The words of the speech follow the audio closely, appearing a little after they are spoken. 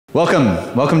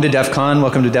Welcome to DEF CON.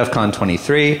 Welcome to DEF CON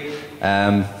 23.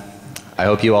 I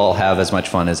hope you all have as much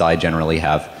fun as I generally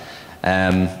have.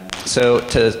 So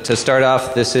to start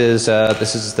off, this is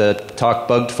the talk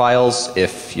bugged files.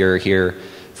 If you're here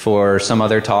for some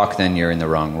other talk, then you're in the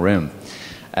wrong room.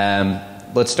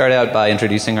 Let's start out by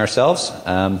introducing ourselves.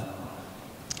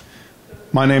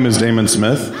 My name is Damon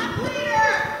Smith.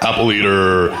 Apple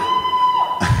Eater.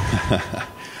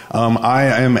 I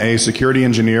am a security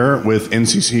engineer with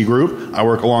NCC Group. I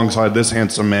work alongside this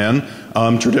handsome man.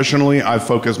 Traditionally, I've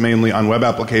focused mainly on web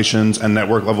applications and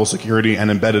network level security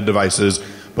and embedded devices,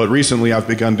 but recently I've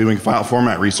begun doing file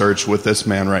format research with this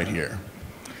man right here.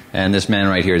 And this man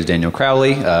right here is Daniel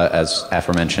Crowley, as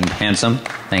aforementioned, handsome.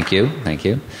 Thank you, thank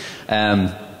you.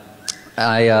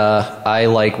 I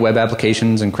like web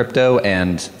applications and crypto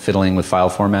and fiddling with file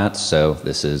formats, so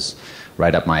this is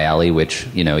right up my alley, which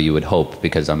you would hope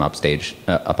because I'm up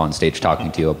on stage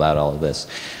talking to you about all of this.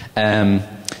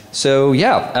 So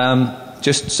yeah,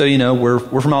 just so you know,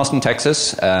 we're from Austin,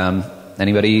 Texas.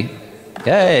 Anybody?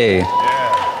 Yay!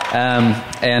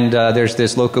 Yeah. And there's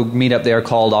this local meetup there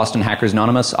called Austin Hackers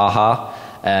Anonymous. AHA.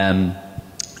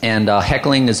 And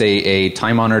heckling is a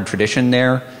time-honored tradition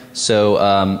there.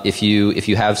 So if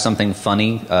you have something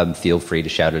funny, feel free to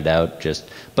shout it out.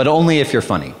 But only if you're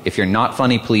funny. If you're not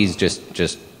funny, please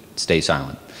just stay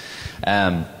silent.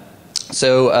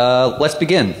 So let's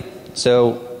begin.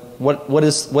 So what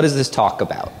is this talk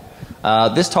about?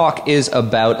 This talk is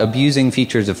about abusing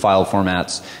features of file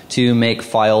formats to make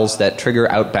files that trigger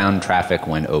outbound traffic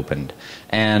when opened.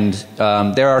 And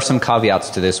there are some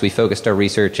caveats to this. We focused our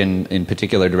research in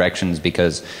particular directions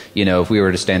because, if we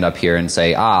were to stand up here and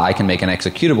say, I can make an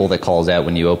executable that calls out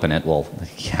when you open it, well,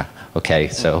 yeah, okay,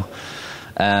 so.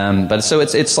 But so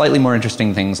it's slightly more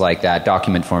interesting things like that,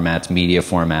 document formats, media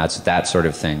formats, that sort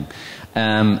of thing.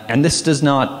 And this does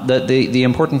not, the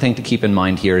important thing to keep in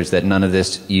mind here is that none of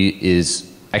this is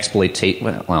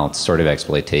exploitation, well, it's sort of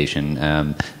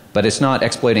exploitation, but it's not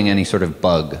exploiting any sort of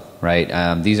bug,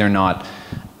 right? These are not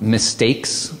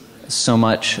mistakes so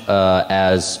much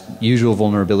as usual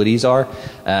vulnerabilities are.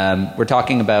 We're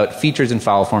talking about features in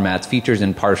file formats, features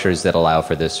in parsers that allow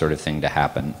for this sort of thing to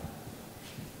happen.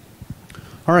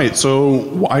 All right, so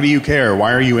why do you care?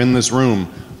 Why are you in this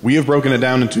room? We have broken it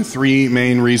down into three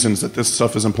main reasons that this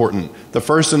stuff is important. The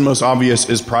first and most obvious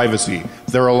is privacy.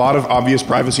 There are a lot of obvious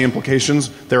privacy implications.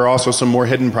 There are also some more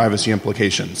hidden privacy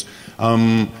implications.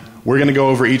 We're going to go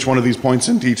over each one of these points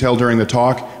in detail during the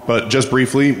talk, but just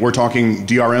briefly, we're talking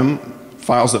DRM,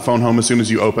 files that phone home as soon as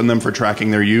you open them for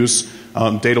tracking their use,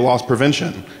 data loss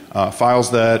prevention, files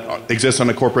that exist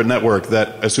on a corporate network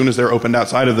that as soon as they're opened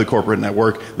outside of the corporate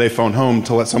network, they phone home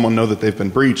to let someone know that they've been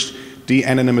breached,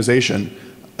 de-anonymization.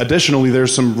 Additionally,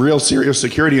 there's some real serious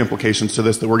security implications to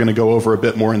this that we're going to go over a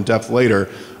bit more in depth later.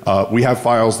 We have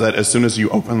files that as soon as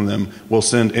you open them will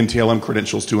send NTLM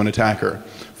credentials to an attacker.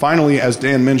 Finally, as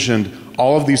Dan mentioned,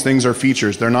 all of these things are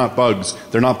features. They're not bugs.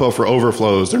 They're not buffer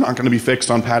overflows. They're not going to be fixed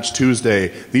on patch Tuesday.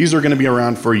 These are going to be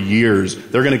around for years.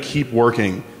 They're going to keep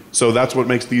working. So that's what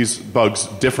makes these bugs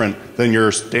different than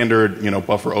your standard,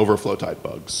 buffer overflow type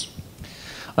bugs.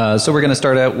 So we're going to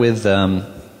start out with a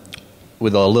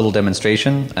little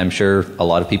demonstration. I'm sure a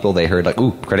lot of people, they heard like,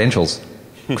 ooh, credentials,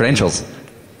 credentials,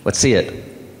 let's see it.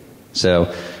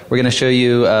 So we're going to show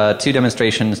you two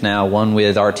demonstrations now, one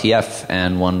with RTF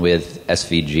and one with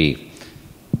SVG.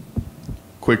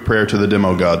 Quick prayer to the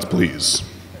demo gods, please.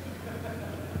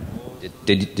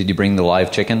 Did you bring the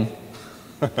live chicken?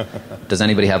 Does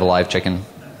anybody have a live chicken?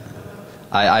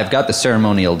 I've got the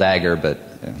ceremonial dagger, but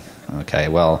okay,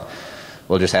 well,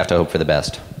 we'll just have to hope for the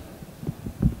best.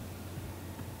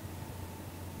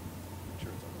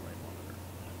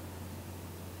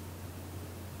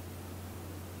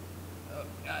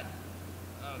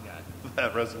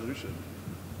 That resolution.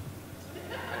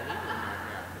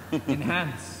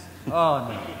 Enhance.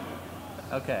 Oh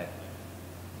no. Okay.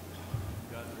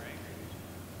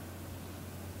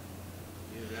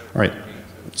 All right.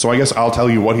 So I guess I'll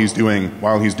tell you what he's doing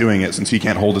while he's doing it, since he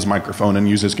can't hold his microphone and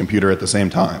use his computer at the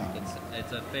same time.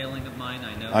 It's a failing of mine,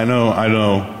 I know. I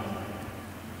know.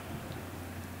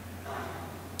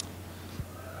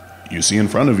 You see in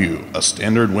front of you a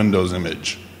standard Windows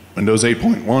image. Windows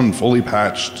 8.1, fully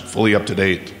patched, fully up to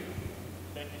date.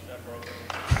 Thank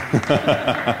you,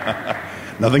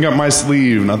 Seth. Nothing up my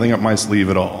sleeve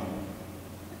at all.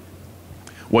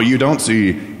 What you don't see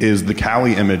is the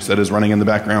Kali image that is running in the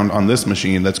background on this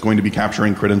machine that's going to be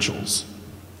capturing credentials.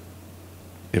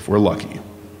 If we're lucky.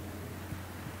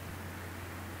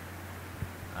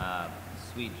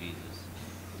 Sweet Jesus.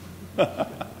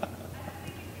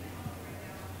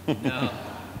 No.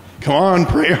 Come on,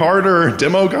 pray harder,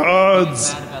 demo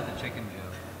gods. Bad about the chicken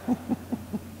joke.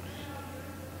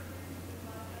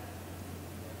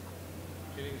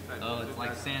 Oh, it's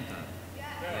like Santa.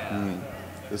 Yeah.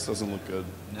 This doesn't look good.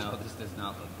 No, this does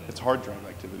not look good. It's hard drive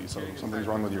activity, so something's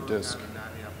wrong with your disk.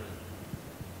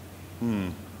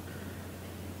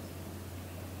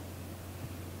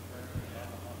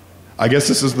 I guess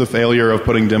this is the failure of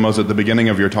putting demos at the beginning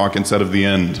of your talk instead of the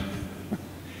end.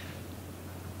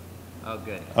 Oh,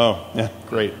 good. Oh, yeah,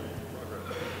 great.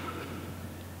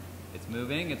 It's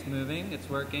moving, it's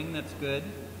working, that's good.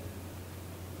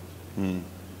 All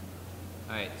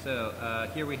right, so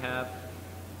here we have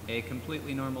a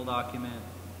completely normal document.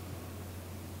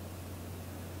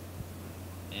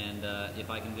 And if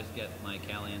I can just get my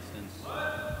cal instance.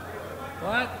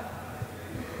 What?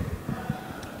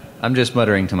 I'm just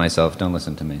muttering to myself, don't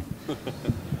listen to me.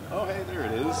 Oh, hey, there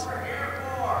it is.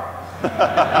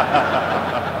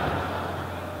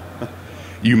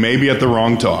 You may be at the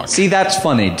wrong talk. See, that's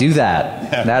funny. Do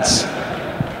that. Yeah. That's...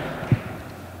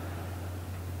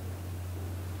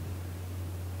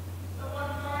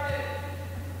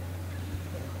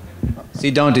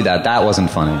 See, don't do that. That wasn't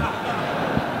funny.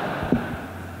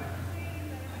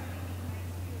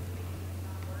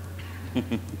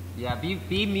 Yeah,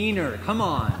 be meaner. Come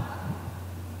on.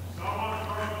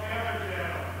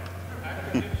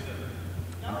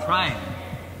 I'm trying.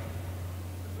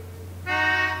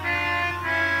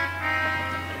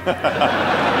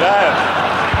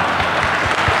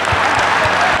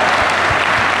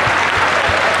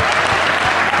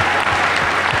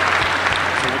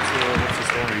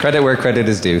 Credit where credit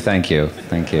is due. Thank you.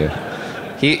 Thank you.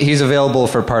 He's available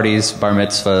for parties, bar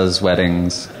mitzvahs,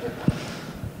 weddings.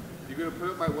 You gonna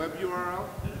put my web URL?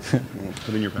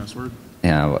 Put in your password.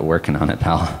 Yeah, working on it,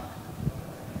 pal.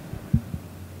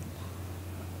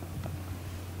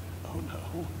 Oh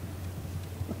no.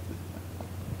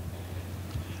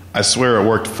 I swear it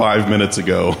worked 5 minutes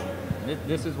ago.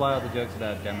 This is why all the jokes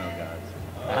about demo gods.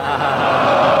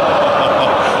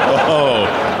 Oh.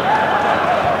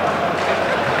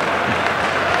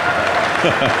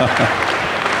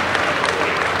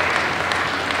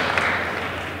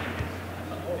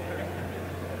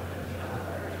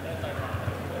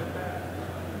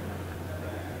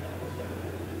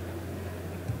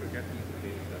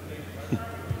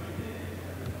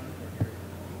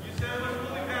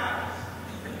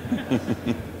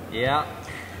 Yeah.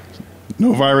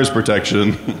 No virus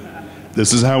protection.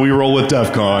 This is how we roll at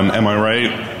DEF CON, am I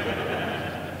right?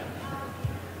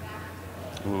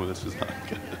 Oh, this is not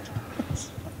good.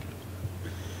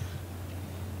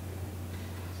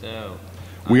 So,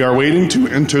 We are waiting to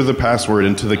enter the password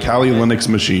into the Kali Linux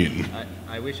machine.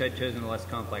 I wish I'd chosen a less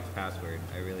complex password.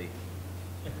 I really.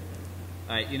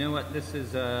 All right, you know what? This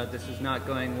is not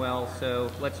going well.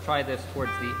 So let's try this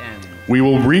towards the end. We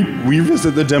will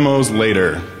revisit the demos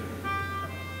later.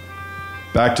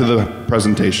 Back to the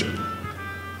presentation.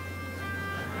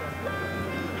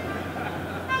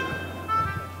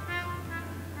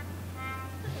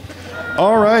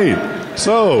 All right,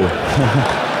 so.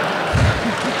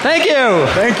 Thank you.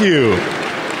 Thank you.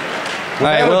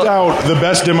 Without a doubt, the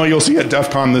best demo you'll see at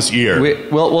DEF CON this year.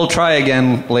 We'll try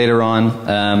again later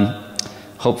on.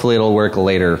 Hopefully it'll work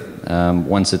later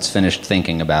once it's finished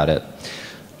thinking about it.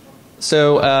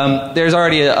 So there's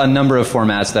already a number of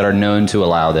formats that are known to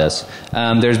allow this.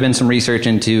 There's been some research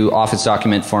into Office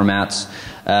document formats.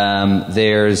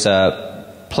 There's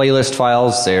playlist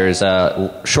files, there's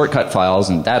shortcut files,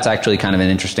 and that's actually kind of an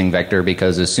interesting vector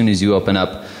because as soon as you open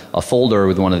up a folder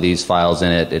with one of these files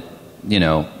in it,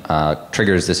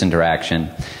 triggers this interaction.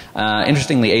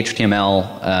 Interestingly,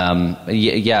 HTML,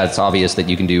 yeah, it's obvious that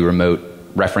you can do remote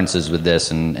references with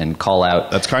this and call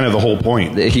out. That's kind of the whole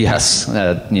point. Yes,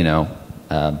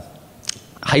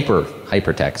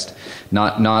 hypertext,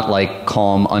 not like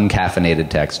calm, uncaffeinated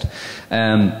text.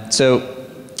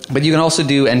 But you can also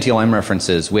do NTLM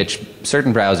references, which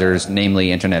certain browsers,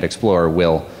 namely Internet Explorer,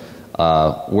 will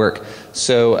work.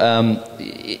 So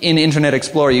in Internet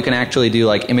Explorer, you can actually do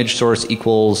like image source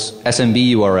equals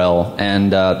SMB URL,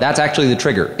 and that's actually the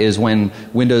trigger, is when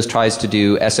Windows tries to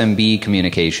do SMB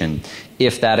communication.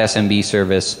 If that SMB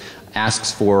service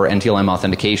asks for NTLM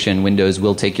authentication, Windows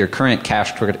will take your current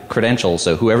cached credentials,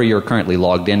 so whoever you're currently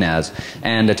logged in as,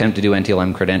 and attempt to do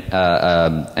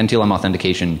NTLM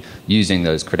authentication using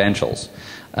those credentials.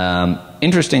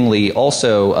 Interestingly,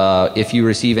 also, if you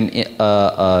receive an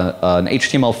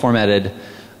HTML formatted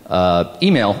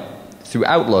email through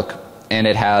Outlook and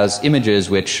it has images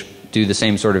which do the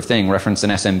same sort of thing, reference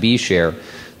an SMB share,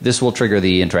 this will trigger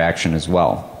the interaction as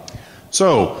well.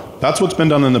 So, that's what's been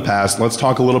done in the past. Let's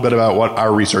talk a little bit about what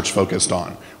our research focused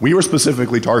on. We were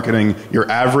specifically targeting your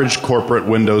average corporate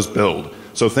Windows build.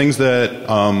 So things that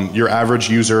your average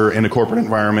user in a corporate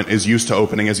environment is used to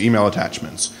opening as email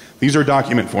attachments. These are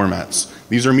document formats.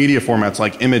 These are media formats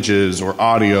like images or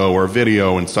audio or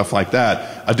video and stuff like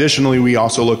that. Additionally, we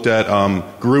also looked at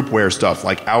groupware stuff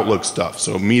like Outlook stuff,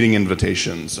 so meeting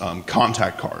invitations,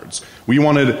 contact cards. We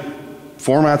wanted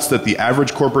formats that the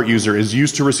average corporate user is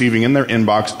used to receiving in their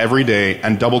inbox every day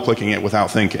and double-clicking it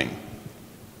without thinking.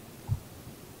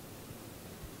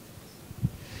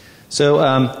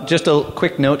 So just a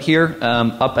quick note here,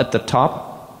 up at the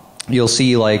top, you'll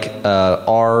see like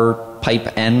R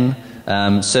pipe N.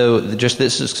 So just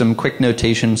this is some quick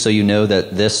notation so you know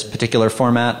that this particular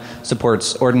format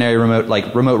supports ordinary remote,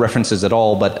 like remote references at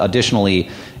all, but additionally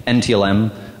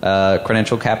NTLM,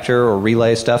 credential capture or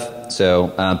relay stuff.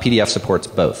 So PDF supports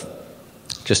both.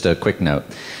 Just a quick note.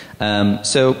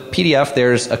 So PDF,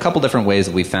 there's a couple different ways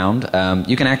that we found.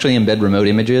 You can actually embed remote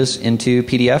images into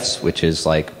PDFs, which is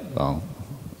like, well,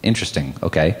 interesting.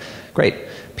 Okay, great.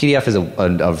 PDF is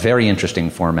a very interesting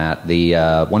format. The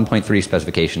 1.3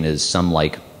 specification is some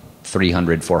like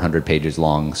 300, 400 pages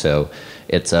long, so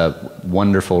it's a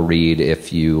wonderful read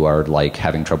if you are like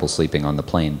having trouble sleeping on the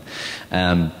plane.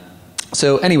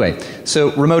 So anyway,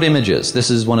 so remote images. This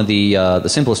is one of the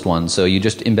simplest ones. So you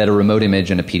just embed a remote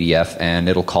image in a PDF and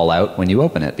it'll call out when you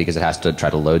open it because it has to try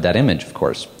to load that image, of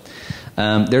course.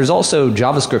 There's also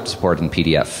JavaScript support in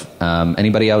PDF.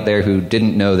 Anybody out there who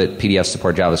didn't know that PDFs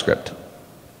support JavaScript?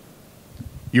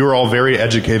 You are all very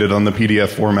educated on the PDF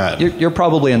format. You're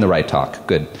probably in the right talk.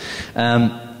 Good.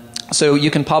 So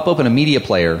you can pop open a media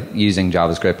player using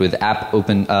JavaScript with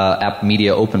app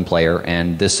media open player,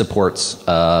 and this supports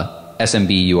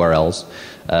SMB URLs.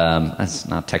 That's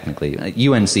not technically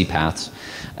UNC paths,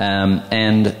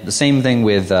 and the same thing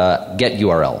with get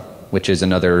URL, which is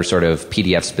another sort of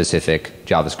PDF specific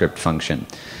JavaScript function.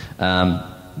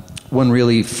 One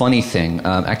really funny thing,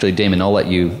 actually, Damon, I'll let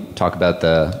you talk about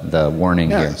the warning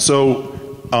here. So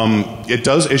it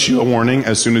does issue a warning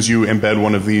as soon as you embed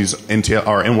one of these in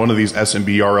one of these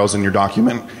SMB URLs in your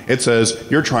document. It says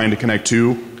you're trying to connect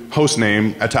to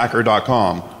hostname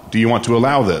attacker.com. Do you want to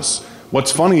allow this?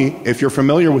 What's funny, if you're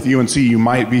familiar with UNC, you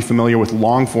might be familiar with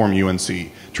long form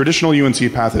UNC. Traditional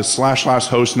UNC path is /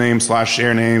 hostname /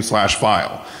 sharename /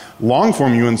 file. Long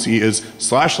form UNC is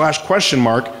 / question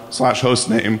mark /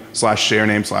 hostname /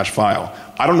 sharename / file.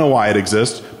 I don't know why it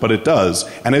exists, but it does.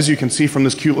 And as you can see from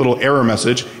this cute little error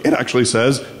message, it actually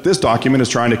says this document is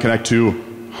trying to connect to,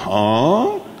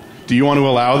 do you want to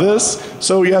allow this?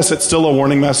 So yes, it's still a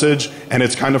warning message, and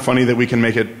it's kind of funny that we can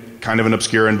make it kind of an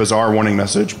obscure and bizarre warning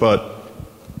message, but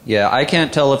yeah, I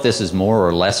can't tell if this is more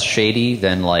or less shady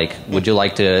than like, would you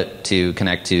like to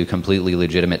connect to completely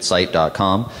legitimate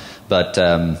site.com? But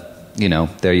you know,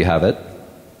 there you have it.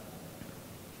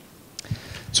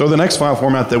 So the next file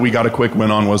format that we got a quick win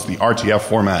on was the RTF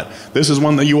format. This is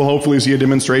one that you will hopefully see a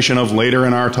demonstration of later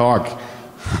in our talk.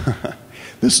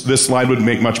 This slide would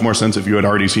make much more sense if you had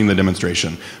already seen the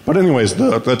demonstration. But anyways,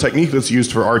 the technique that's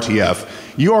used for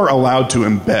RTF, you are allowed to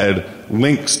embed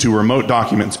links to remote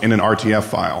documents in an RTF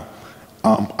file.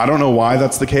 I don't know why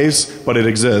that's the case, but it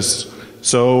exists.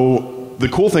 So the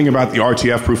cool thing about the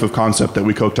RTF proof of concept that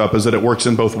we cooked up is that it works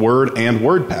in both Word and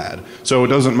WordPad. So it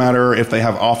doesn't matter if they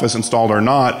have Office installed or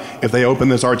not. If they open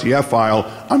this RTF file,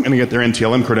 I'm going to get their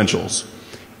NTLM credentials.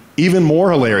 Even more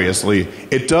hilariously,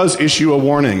 it does issue a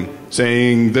warning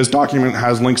saying this document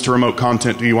has links to remote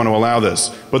content. Do you want to allow this?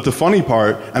 But the funny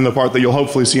part, and the part that you'll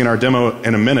hopefully see in our demo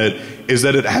in a minute, is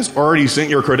that it has already sent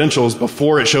your credentials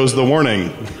before it shows the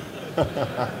warning.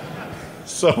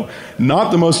 So,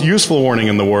 not the most useful warning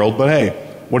in the world, but hey,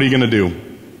 what are you going to do?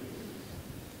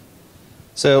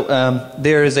 So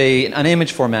there is an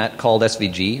image format called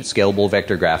SVG, Scalable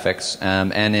Vector Graphics,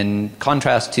 and in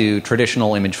contrast to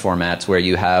traditional image formats where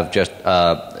you have just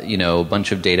you know, a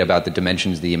bunch of data about the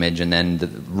dimensions of the image and then the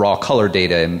raw color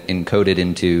data encoded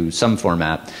into some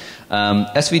format,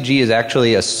 SVG is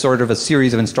actually a sort of a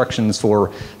series of instructions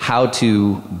for how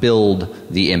to build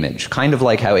the image. Kind of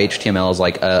like how HTML is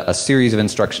like a series of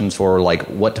instructions for like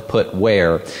what to put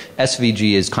where.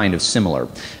 SVG is kind of similar.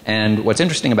 And what's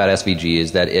interesting about SVG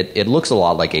is that it looks a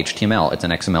lot like HTML. It's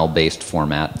an XML based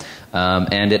format.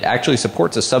 And it actually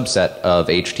supports a subset of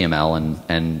HTML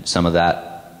and some of that.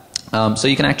 So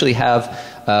you can actually have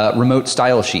remote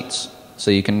style sheets.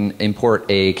 So you can import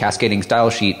a cascading style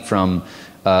sheet from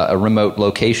a remote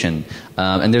location.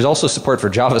 And there's also support for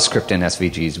JavaScript in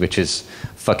SVGs, which is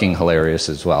fucking hilarious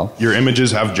as well. Your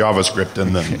images have JavaScript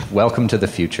in them. Welcome to the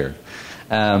future.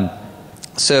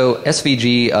 So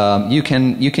SVG, you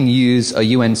can use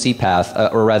a UNC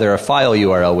path, or rather a file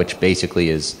URL, which basically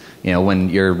is, when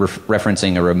you're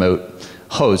referencing a remote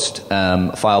host,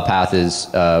 file path is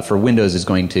for Windows is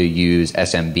going to use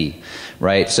SMB,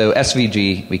 right? So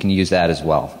SVG, we can use that as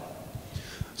well.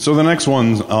 So the next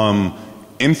one's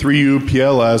M3U,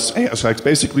 PLS, ASX,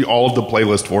 basically all of the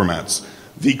playlist formats.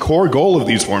 The core goal of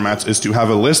these formats is to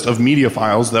have a list of media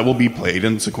files that will be played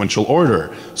in sequential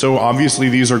order. So obviously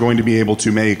these are going to be able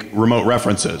to make remote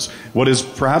references. What is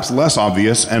perhaps less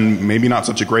obvious and maybe not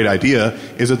such a great idea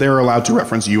is that they are allowed to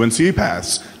reference UNC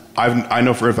paths. I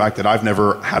know for a fact that I've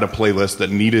never had a playlist that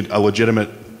needed a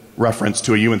legitimate reference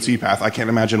to a UNC path. I can't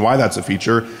imagine why that's a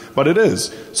feature, but it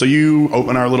is. So you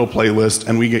open our little playlist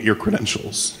and we get your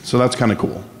credentials. So that's kind of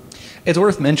cool. It's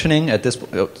worth mentioning at this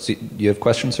point. Oh, so you have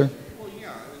questions, sir? Well,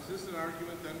 yeah. Is this an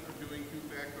argument then for doing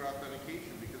two-factor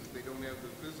authentication? Because if they don't have the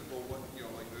physical,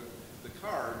 like the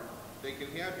card, they can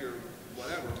have your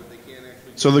whatever, but they can't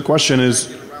actually. So the question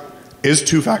is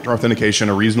two-factor authentication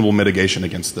a reasonable mitigation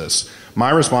against this? My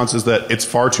response is that it's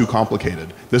far too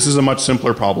complicated. This is a much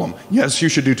simpler problem. Yes, you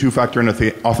should do two-factor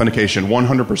authentication,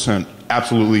 100%.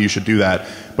 Absolutely, you should do that.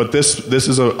 But this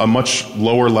is a much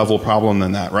lower level problem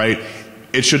than that, right?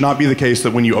 It should not be the case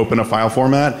that when you open a file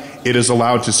format, it is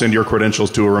allowed to send your credentials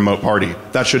to a remote party.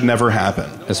 That should never happen.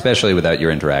 Especially without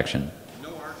your interaction. No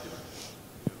argument.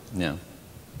 Yeah.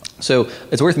 So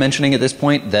it's worth mentioning at this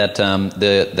point that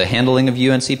the handling of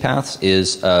UNC paths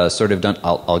is sort of done.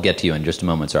 I'll get to you in just a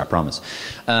moment, sir. I promise.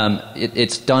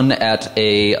 It's done at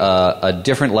a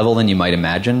different level than you might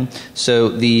imagine. So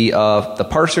the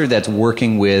parser that's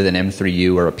working with an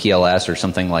M3U or a PLS or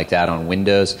something like that on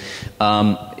Windows,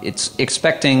 it's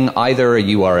expecting either a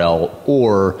URL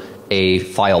or a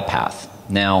file path.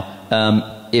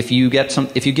 Now. If you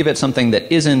give it something that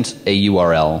isn't a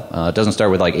URL, it doesn't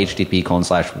start with like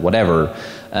http:/whatever,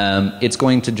 it's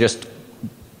going to just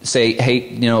say,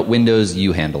 hey, Windows,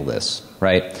 you handle this,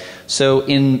 right? So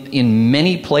in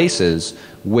many places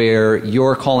where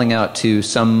you're calling out to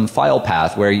some file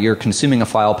path, where you're consuming a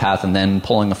file path and then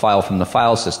pulling a file from the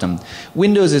file system,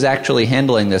 Windows is actually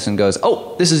handling this and goes,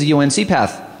 oh, this is a UNC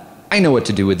path. I know what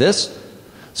to do with this.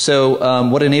 So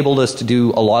what enabled us to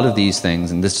do a lot of these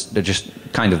things, and this just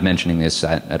kind of mentioning this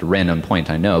at a random point,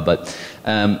 I know, but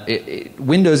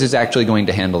Windows is actually going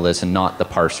to handle this and not the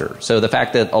parser. So the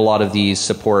fact that a lot of these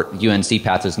support UNC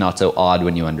paths is not so odd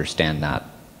when you understand that.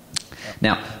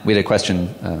 Now, we had a question.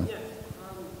 Yes. Is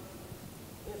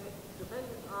it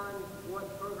dependent on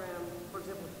what program, for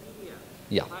example, PDF?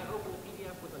 Yeah. If I open a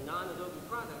PDF with a non-Adobe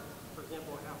product, for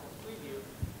example, Apple's Preview,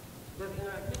 does it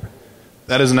interact differently?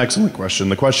 That is an excellent question.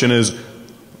 The question is,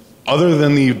 other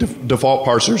than the default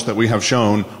parsers that we have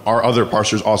shown, are other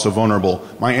parsers also vulnerable?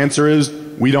 My answer is,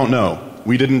 we don't know.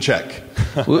 We didn't check.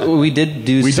 We did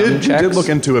do some checks. We did look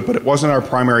into it, but it wasn't our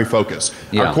primary focus.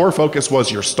 Yeah. Our core focus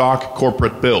was your stock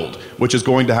corporate build, which is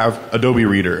going to have Adobe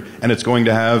Reader, and it's going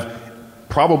to have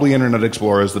probably Internet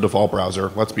Explorer as the default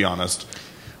browser, let's be honest.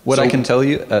 What I can tell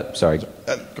you, sorry.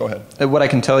 Go ahead. What I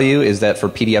can tell you is that for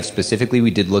PDF specifically,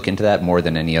 we did look into that more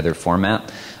than any other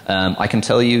format. I can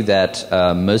tell you that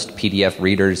most PDF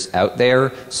readers out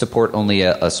there support only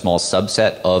a small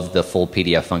subset of the full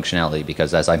PDF functionality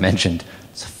because, as I mentioned,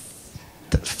 it's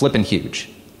flippin' huge.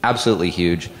 Absolutely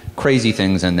huge. Crazy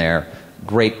things in there.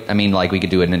 Great. I mean, like we could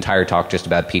do an entire talk just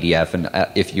about PDF. And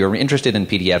if you're interested in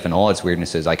PDF and all its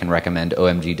weirdnesses, I can recommend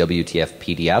OMG WTF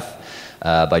PDF.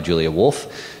 By Julia Wolf.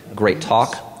 Great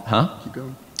talk. Huh? Keep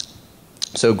going.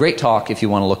 So great talk if you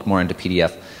want to look more into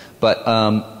PDF. But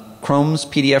Chrome's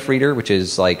PDF reader, which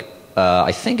is like,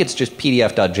 I think it's just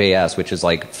pdf.js, which is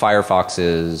like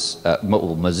Firefox's,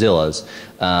 Mozilla's,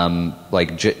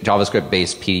 like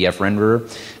JavaScript-based PDF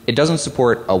renderer. It doesn't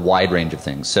support a wide range of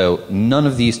things. So none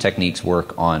of these techniques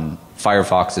work on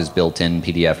Firefox's built-in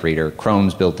PDF reader,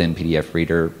 Chrome's built-in PDF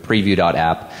reader,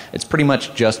 preview.app. It's pretty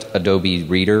much just Adobe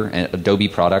Reader and Adobe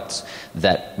products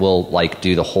that will like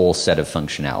do the whole set of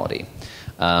functionality.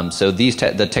 So these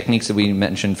the techniques that we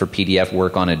mentioned for PDF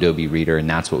work on Adobe Reader, and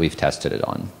that's what we've tested it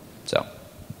on. So,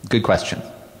 good question.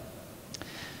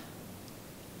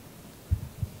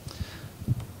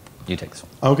 You take this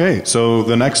one. Okay, so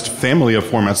the next family of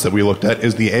formats that we looked at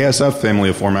is the ASF family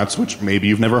of formats, which maybe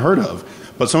you've never heard of.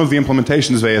 But some of the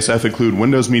implementations of ASF include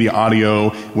Windows Media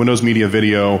Audio, Windows Media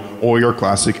Video, or your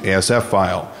classic ASF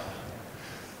file.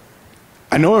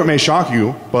 I know it may shock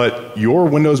you, but your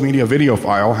Windows Media Video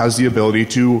file has the ability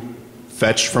to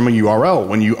fetch from a URL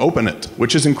when you open it,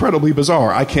 which is incredibly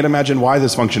bizarre. I can't imagine why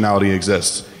this functionality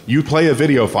exists. You play a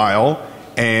video file,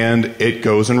 and it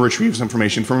goes and retrieves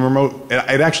information from a remote.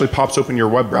 It actually pops open your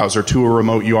web browser to a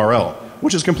remote URL.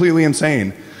 which is completely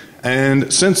insane.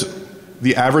 And since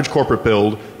the average corporate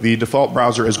build, the default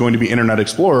browser is going to be Internet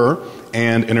Explorer,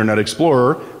 and Internet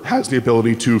Explorer has the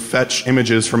ability to fetch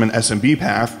images from an SMB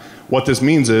path. What this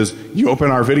means is you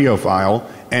open our video file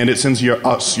and it sends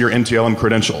us your NTLM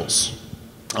credentials.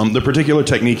 The particular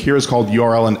technique here is called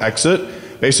URL and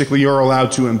exit. Basically, you're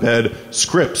allowed to embed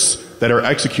scripts that are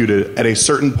executed at a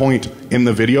certain point in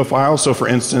the video file. So for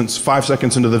instance, 5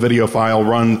 seconds into the video file,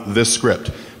 run this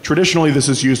script. Traditionally, this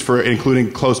is used for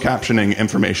including closed captioning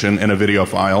information in a video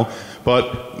file.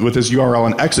 But with this URL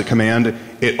and exit command,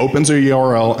 it opens a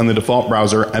URL in the default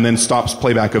browser and then stops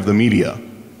playback of the media.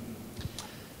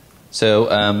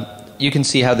 So you can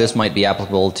see how this might be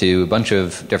applicable to a bunch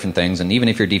of different things. And even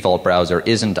if your default browser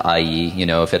isn't IE, you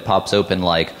know, if it pops open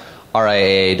like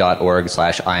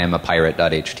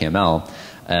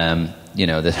riaa.org/iamapirate.html, you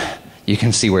know, you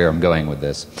can see where I'm going with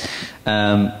this.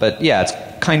 But yeah, it's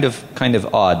kind of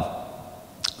odd.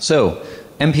 So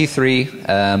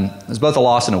MP3 is both a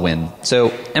loss and a win. So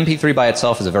MP3 by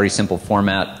itself is a very simple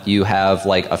format. You have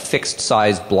like a fixed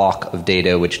size block of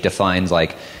data which defines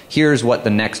like, here's what the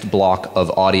next block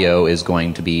of audio is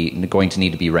going to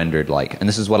need to be rendered like. And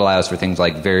this is what allows for things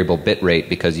like variable bit rate,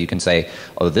 because you can say,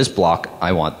 oh, this block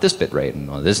I want this bit rate, and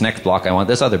oh, this next block I want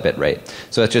this other bit rate.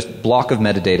 So it's just block of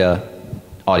metadata,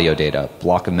 audio data,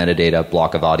 block of metadata,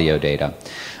 block of audio data.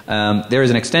 There is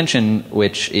an extension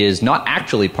which is not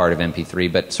actually part of MP3,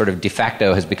 but sort of de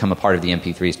facto has become a part of the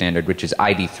MP3 standard, which is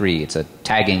ID3. It's a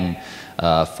tagging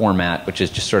format which is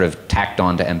just sort of tacked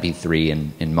onto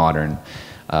MP3 in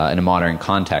a modern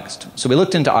context. So we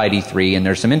looked into ID3, and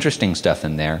there's some interesting stuff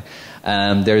in there.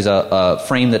 There's a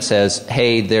frame that says,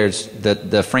 hey, there's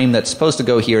the frame that's supposed to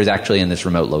go here is actually in this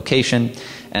remote location.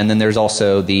 And then there's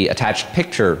also the attached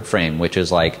picture frame, which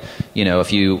is like, you know,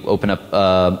 if you open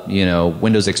up, you know,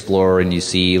 Windows Explorer and you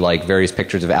see like various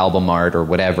pictures of album art or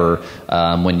whatever,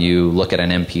 when you look at an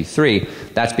MP3,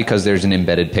 that's because there's an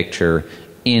embedded picture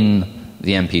in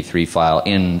the MP3 file,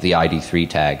 in the ID3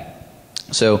 tag.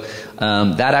 So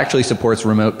that actually supports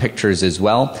remote pictures as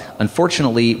well.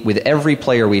 Unfortunately, with every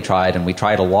player we tried, and we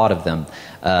tried a lot of them,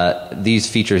 these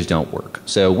features don't work.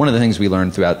 So one of the things we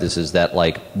learned throughout this is that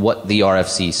like what the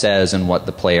RFC says and what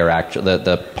the player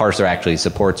the parser actually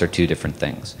supports are two different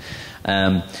things.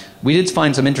 We did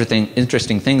find some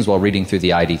interesting things while reading through the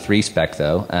ID3 spec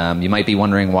though. You might be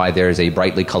wondering why there's a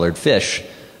brightly colored fish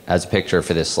as a picture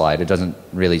for this slide. It doesn't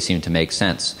really seem to make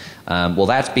sense. Well,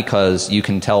 that's because you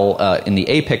can tell in the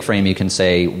APIC frame you can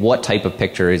say what type of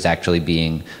picture is actually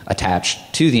being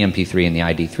attached to the MP3 and the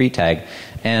ID3 tag.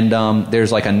 And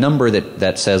there's like a number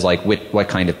that says like what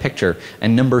kind of picture,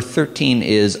 and number 13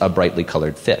 is a brightly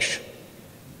colored fish.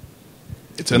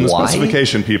 It's in the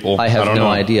specification, people. I have don't no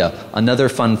know. idea. Another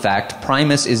fun fact,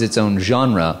 Primus is its own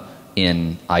genre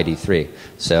in ID3.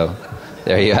 So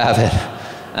there you have it.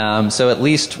 So at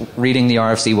least reading the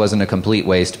RFC wasn't a complete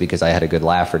waste, because I had a good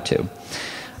laugh or two.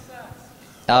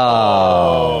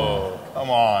 Oh, come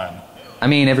on. I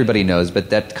mean, everybody knows,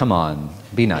 but come on,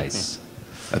 be nice.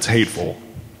 That's hateful.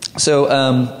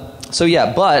 So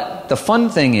yeah, but the fun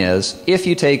thing is, if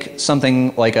you take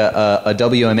something like a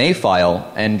WMA file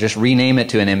and just rename it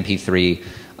to an MP3,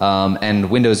 and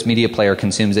Windows Media Player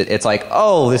consumes it, it's like,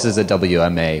 oh, this is a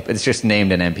WMA, but it's just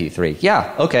named an MP3.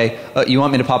 Yeah, okay. You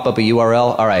want me to pop up a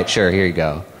URL? All right, sure, here you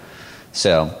go.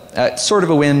 So, sort of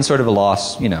a win, sort of a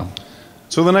loss, you know.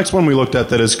 So the next one we looked at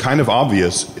that is kind of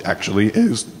obvious, actually,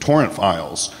 is torrent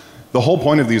files. The whole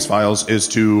point of these files is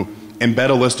to embed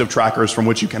a list of trackers from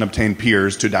which you can obtain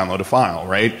peers to download a file,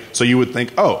 right? So you would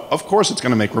think, oh, of course it's going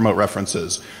to make remote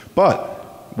references. But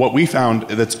what we found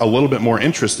that's a little bit more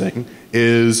interesting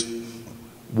is,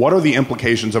 what are the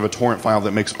implications of a torrent file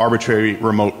that makes arbitrary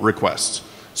remote requests?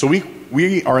 So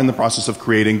we are in the process of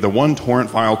creating the one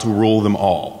torrent file to rule them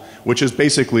all, which is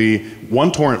basically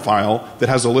one torrent file that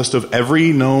has a list of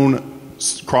every known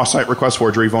cross-site request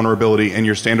forgery vulnerability in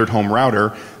your standard home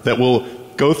router that will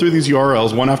go through these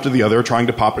URLs one after the other, trying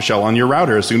to pop a shell on your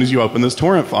router as soon as you open this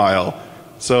torrent file.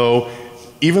 So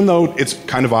even though it's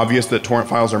kind of obvious that torrent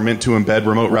files are meant to embed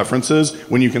remote references,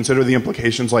 when you consider the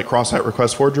implications like cross-site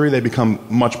request forgery, they become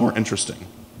much more interesting.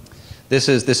 This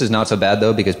is not so bad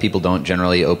though, because people don't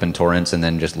generally open torrents and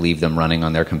then just leave them running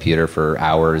on their computer for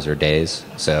hours or days.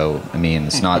 So I mean,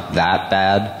 it's not that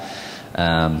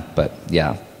bad, but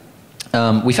yeah.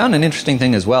 We found an interesting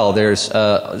thing as well. There's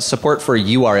support for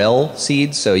URL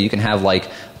seeds, so you can have like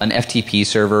an FTP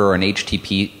server or an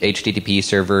HTTP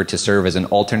server to serve as an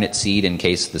alternate seed in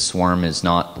case the swarm is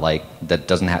not like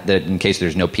in case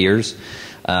there's no peers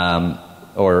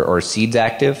or seeds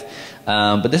active.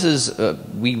 But this is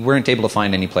we weren't able to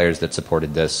find any players that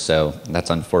supported this, so that's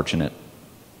unfortunate.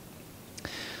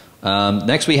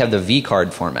 Next we have the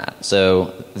vCard format.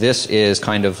 So this is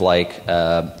kind of like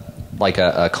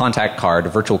a contact card, a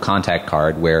virtual contact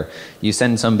card, where you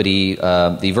send somebody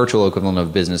the virtual equivalent of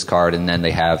a business card, and then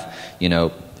they have, you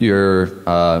know, your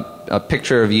a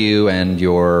picture of you and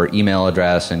your email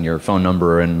address and your phone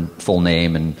number and full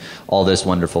name and all this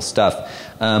wonderful stuff.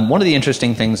 One of the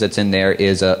interesting things that's in there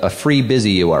is a free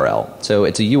busy URL. So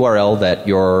it's a URL that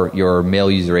your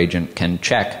mail user agent can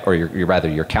check, or rather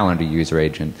your calendar user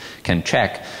agent can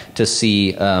check to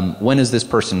see when is this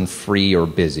person free or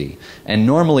busy. And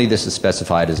normally this is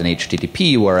specified as an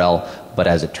HTTP URL, but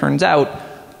as it turns out,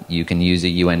 you can use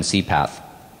a UNC path.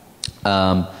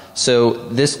 So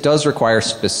this does require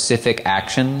specific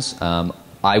actions.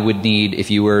 I would need, if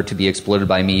you were to be exploited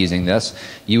by me using this,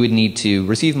 you would need to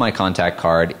receive my contact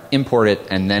card, import it,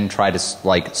 and then try to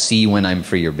like see when I'm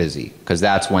free or busy, because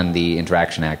that's when the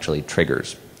interaction actually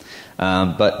triggers.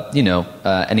 But you know,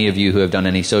 any of you who have done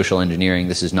any social engineering,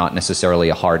 this is not necessarily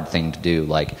a hard thing to do.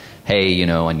 Like, hey, you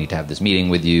know, I need to have this meeting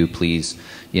with you. Please,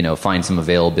 you know, find some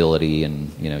availability,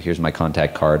 and you know, here's my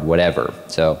contact card, whatever.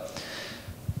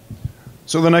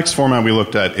 So the next format we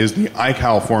looked at is the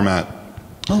ICAL format,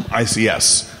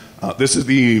 ICS. This is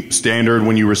the standard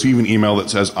when you receive an email that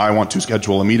says, I want to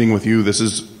schedule a meeting with you.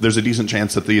 There's a decent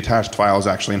chance that the attached file is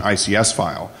actually an ICS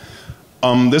file.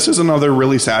 This is another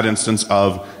really sad instance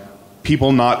of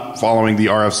people not following the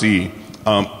RFC.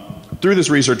 Through this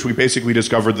research, we basically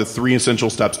discovered the 3 essential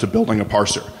steps to building a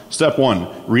parser. Step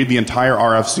 1, read the entire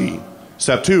RFC.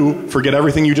 Step 2, forget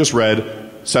everything you just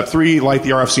read. Step 3, light the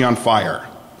RFC on fire.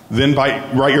 Then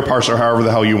write your parser however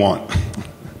the hell you want.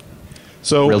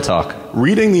 So, real talk.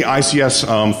 Reading the ICS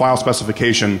file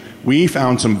specification, we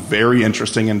found some very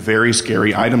interesting and very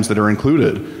scary items that are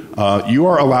included. You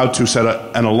are allowed to set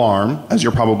an alarm, as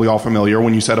you're probably all familiar,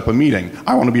 when you set up a meeting.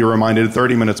 I want to be reminded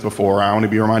 30 minutes before, I want to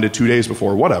be reminded 2 days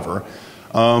before, whatever.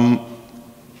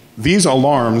 These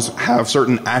alarms have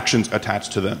certain actions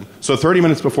attached to them. So 30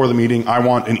 minutes before the meeting, I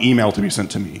want an email to be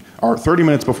sent to me. Or 30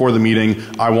 minutes before the meeting,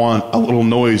 I want a little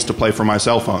noise to play from my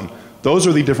cell phone. Those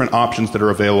are the different options that are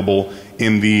available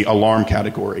in the alarm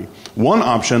category. One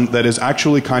option that is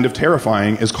actually kind of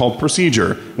terrifying is called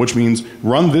procedure, which means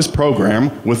run this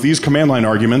program with these command line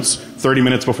arguments 30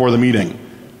 minutes before the meeting.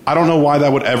 I don't know why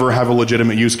that would ever have a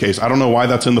legitimate use case. I don't know why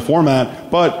that's in the format,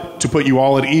 but to put you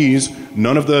all at ease,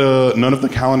 none of the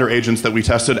calendar agents that we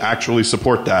tested actually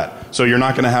support that. So you're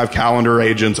not going to have calendar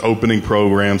agents opening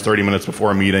programs 30 minutes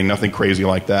before a meeting, nothing crazy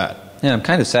like that. Yeah, I'm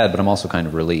kind of sad, but I'm also kind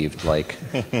of relieved. Like,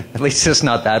 at least it's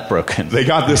not that broken. They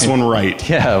got this one right.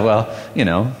 Yeah, well, you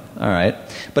know, all right.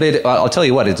 But I'll tell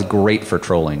you what, it's great for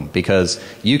trolling, because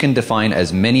you can define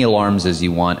as many alarms as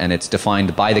you want, and it's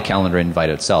defined by the calendar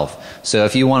invite itself. So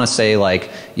if you want to say,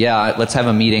 like, yeah, let's have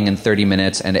a meeting in 30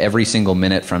 minutes, and every single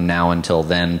minute from now until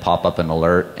then pop up an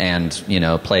alert and, you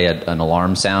know, play an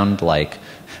alarm sound, like,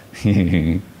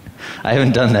 I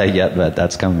haven't done that yet, but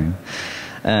that's coming.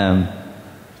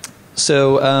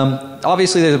 So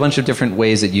obviously there's a bunch of different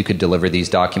ways that you could deliver these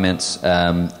documents.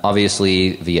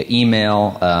 Obviously via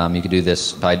email. You could do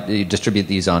this by you distribute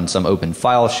these on some open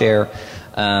file share.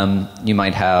 You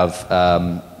might have,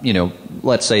 you know,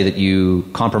 let's say that you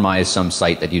compromise some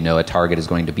site that you know a target is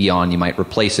going to be on. You might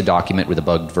replace a document with a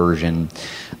bugged version.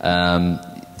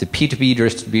 The P2P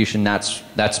distribution,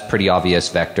 that's pretty obvious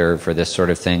vector for this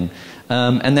sort of thing.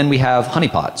 And then we have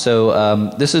honeypot.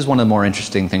 So this is one of the more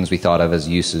interesting things we thought of as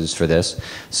uses for this.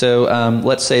 So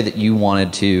let's say that you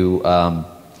wanted to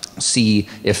see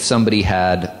if somebody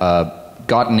had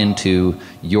gotten into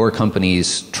your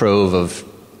company's trove of,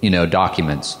 you know,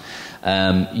 documents.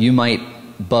 You might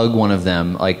bug one of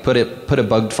them, like put a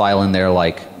bugged file in there,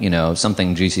 like, you know,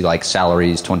 something juicy like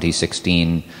salaries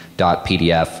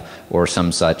 2016.pdf or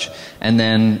some such, and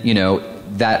then, you know,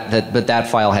 but that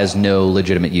file has no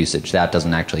legitimate usage. That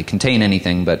doesn't actually contain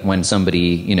anything, but when somebody,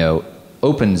 you know,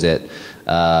 opens it,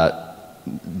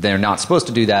 they're not supposed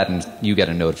to do that, and you get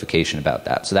a notification about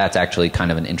that. So that's actually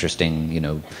kind of an interesting, you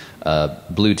know,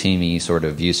 blue teamy sort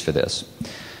of use for this.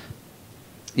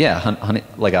 Yeah,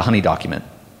 like a honey document.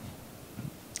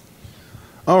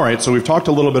 All right, so we've talked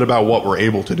a little bit about what we're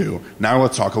able to do. Now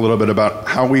let's talk a little bit about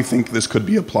how we think this could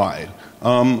be applied.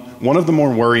 One of the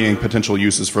more worrying potential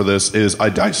uses for this is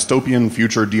a dystopian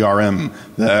future DRM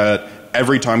that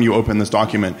every time you open this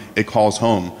document, it calls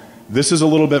home. This is a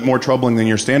little bit more troubling than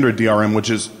your standard DRM,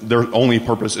 which is their only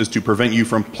purpose is to prevent you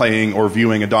from playing or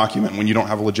viewing a document when you don't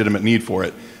have a legitimate need for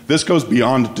it. This goes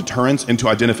beyond deterrence into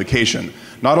identification.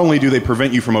 Not only do they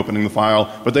prevent you from opening the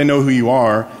file, but they know who you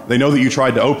are. They know that you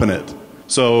tried to open it.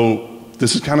 So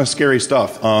this is kind of scary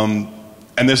stuff.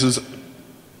 And this is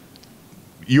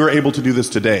You're able to do this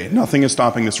today. Nothing is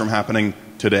stopping this from happening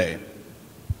today.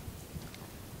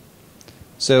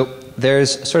 So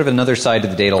there's sort of another side to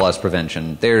the data loss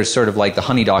prevention. There's sort of like the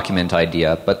honey document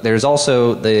idea, but there's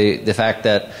also the fact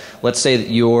that, let's say that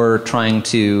you're trying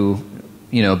to,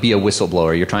 you know, be a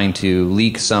whistleblower. You're trying to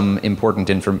leak some important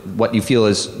what you feel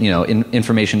is, you know,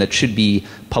 information that should be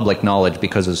public knowledge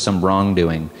because of some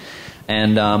wrongdoing.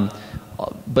 And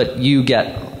but you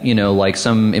get, you know, like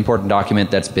some important document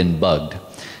that's been bugged.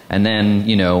 And then,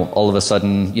 you know, all of a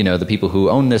sudden, you know, the people who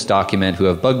own this document, who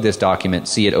have bugged this document,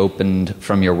 see it opened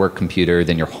from your work computer,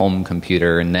 then your home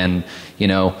computer, and then, you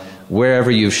know,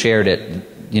 wherever you've shared it,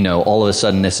 you know, all of a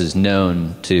sudden this is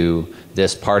known to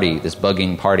this party, this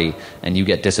bugging party, and you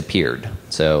get disappeared.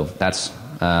 So that's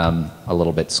a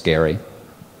little bit scary.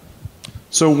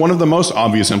 So one of the most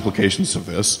obvious implications of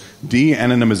this,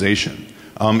 de-anonymization.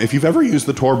 If you've ever used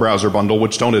the Tor browser bundle,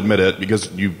 which don't admit it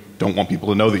because you don't want people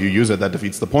to know that you use it, that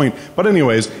defeats the point. But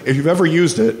anyways, if you've ever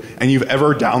used it and you've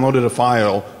ever downloaded a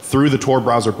file through the Tor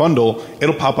browser bundle,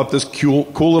 it'll pop up this cool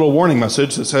little warning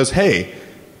message that says, hey,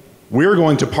 we're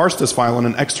going to parse this file in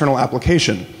an external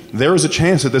application. There is a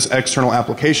chance that this external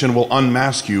application will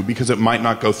unmask you because it might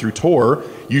not go through Tor.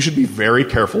 You should be very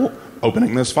careful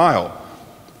opening this file.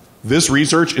 This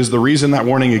research is the reason that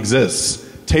warning exists.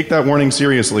 Take that warning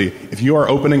seriously. If you are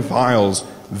opening files,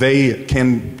 they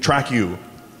can track you,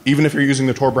 even if you're using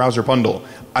the Tor browser bundle.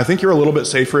 I think you're a little bit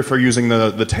safer if you're using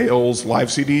the Tails live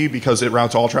CD because it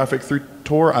routes all traffic through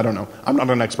Tor. I don't know. I'm not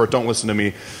an expert. Don't listen to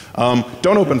me.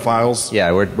 Don't open files.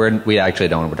 Yeah, we actually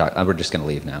don't. We're just going to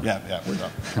leave now. Yeah, we're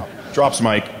done. Drops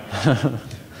mic.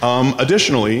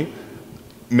 Additionally,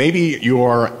 maybe you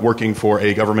are working for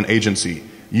a government agency.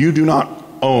 You do not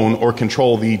own or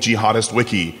control the jihadist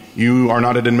wiki. You are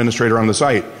not an administrator on the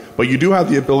site. But you do have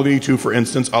the ability to, for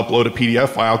instance, upload a PDF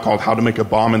file called How to Make a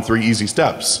Bomb in 3 Easy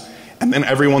Steps. And then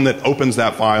everyone that opens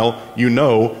that file, you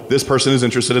know this person is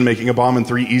interested in making a bomb in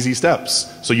 3 easy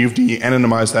steps. So you've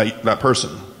de-anonymized that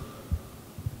person.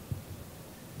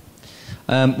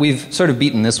 We've sort of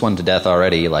beaten this one to death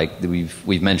already. Like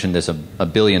we've mentioned this a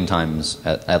billion times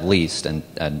at least, and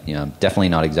you know, definitely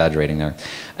not exaggerating there.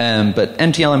 But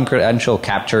NTLM credential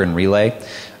capture and relay.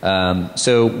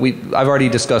 So I've already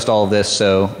discussed all of this,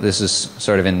 so this is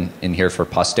sort of in here for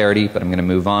posterity. But I'm going to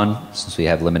move on since we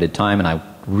have limited time, and I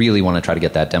really want to try to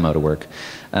get that demo to work.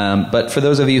 But for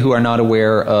those of you who are not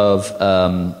aware of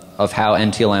how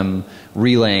NTLM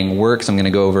relaying works, I'm going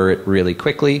to go over it really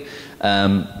quickly.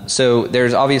 So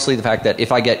there's obviously the fact that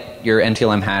if I get your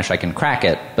NTLM hash, I can crack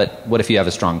it, but what if you have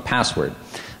a strong password?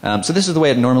 So this is the way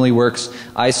it normally works.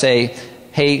 I say,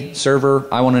 hey, server,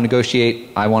 I want to negotiate.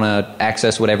 I want to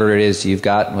access whatever it is you've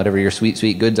got, whatever your sweet,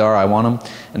 sweet goods are, I want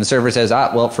them. And the server says,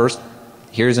 well, first,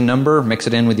 here's a number, mix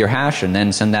it in with your hash, and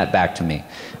then send that back to me.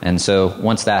 And so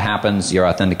once that happens, you're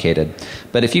authenticated.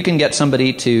 But if you can get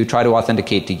somebody to try to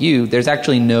authenticate to you, there's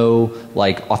actually no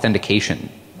like authentication.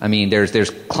 I mean,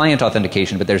 there's client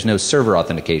authentication, but there's no server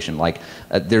authentication. Like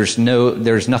there's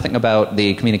nothing about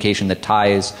the communication that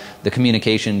ties the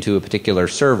communication to a particular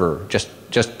server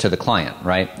just to the client,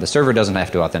 right? The server doesn't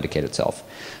have to authenticate itself.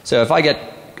 So if I get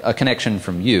a connection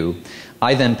from you,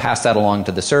 I then pass that along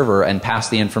to the server and pass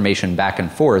the information back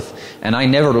and forth, and I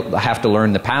never have to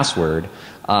learn the password.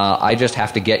 I just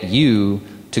have to get you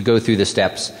to go through the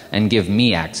steps and give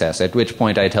me access, at which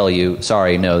point I tell you,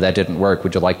 sorry, no, that didn't work,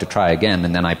 would you like to try again?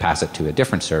 And then I pass it to a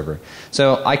different server.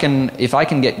 So if I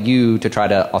can get you to try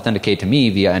to authenticate to me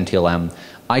via NTLM,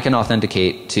 I can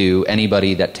authenticate to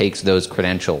anybody that takes those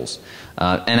credentials,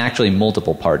 and actually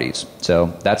multiple parties.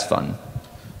 So that's fun.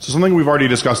 So something we've already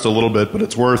discussed a little bit, but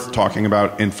it's worth talking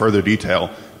about in further detail,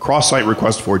 cross-site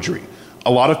request forgery.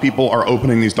 A lot of people are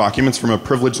opening these documents from a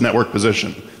privileged network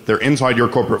position. They're inside your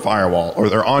corporate firewall, or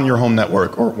they're on your home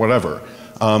network, or whatever.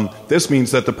 This means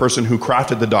that the person who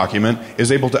crafted the document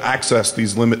is able to access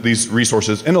these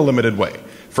resources in a limited way.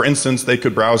 For instance, they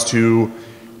could browse to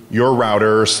your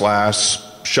router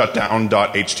 /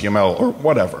 shutdown.html or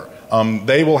whatever.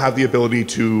 They will have the ability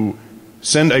to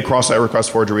send a cross-site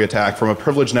request forgery attack from a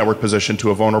privileged network position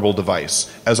to a vulnerable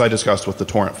device, as I discussed with the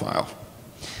torrent file.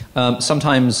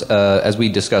 Sometimes, as we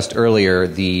discussed earlier,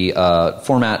 the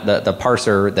format, the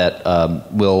parser that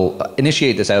will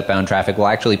initiate this outbound traffic will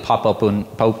actually pop open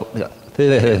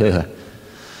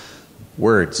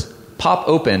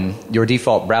your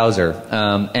default browser.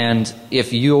 And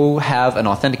if you have an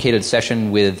authenticated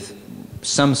session with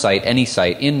some site, any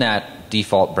site in that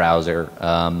default browser,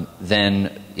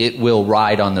 then it will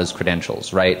ride on those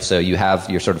credentials, right? So you have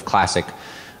your sort of classic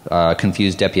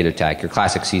confused deputy attack, your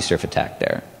classic CSRF attack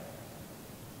there.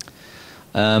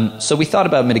 So we thought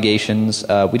about mitigations.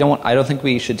 I don't think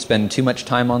we should spend too much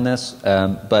time on this,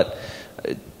 but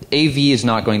AV is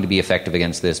not going to be effective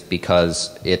against this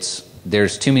because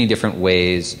there's too many different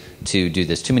ways to do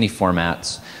this, too many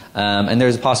formats. And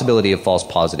there's a possibility of false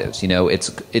positives. You know, it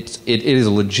is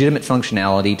a legitimate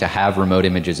functionality to have remote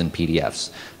images in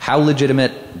PDFs. How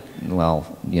legitimate?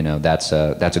 Well, you know, that's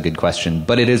a good question.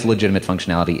 But it is legitimate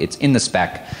functionality. It's in the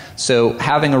spec. So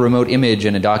having a remote image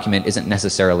in a document isn't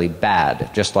necessarily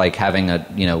bad. Just like having a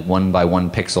 1 by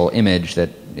 1 pixel image that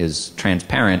is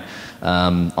transparent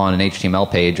on an HTML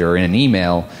page or in an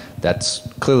email. That's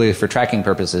clearly for tracking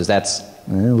purposes. That's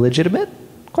legitimate?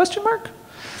 Question mark.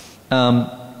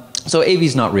 So AV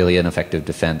is not really an effective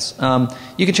defense.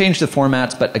 You can change the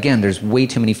formats, but again, there's way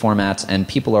too many formats, and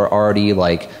people are already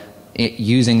like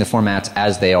using the formats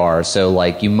as they are. So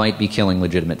like you might be killing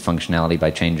legitimate functionality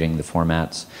by changing the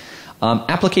formats.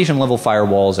 Application level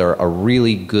firewalls are a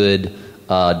really good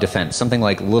defense. Something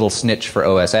like Little Snitch for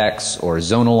OS X, or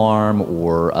Zone Alarm,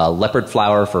 or Leopard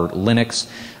Flower for Linux.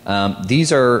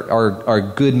 These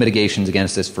are good mitigations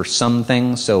against this for some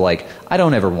things. So like, I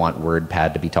don't ever want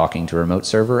WordPad to be talking to a remote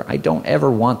server. I don't ever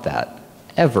want that.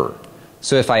 Ever.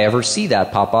 So if I ever see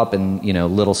that pop up in,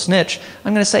 Little Snitch,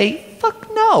 I'm going to say, fuck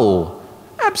no.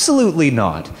 Absolutely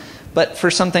not. But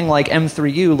for something like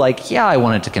M3U, like, yeah, I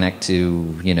want it to connect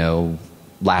to,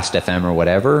 Last.fm or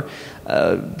whatever.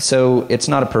 So it's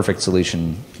not a perfect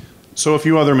solution. So a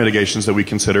few other mitigations that we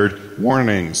considered.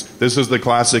 Warnings. This is the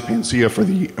classic panacea for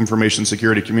the information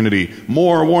security community.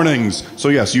 More warnings. So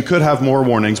yes, you could have more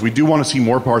warnings. We do want to see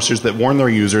more parsers that warn their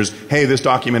users, hey, this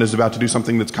document is about to do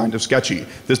something that's kind of sketchy.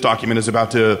 This document is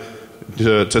about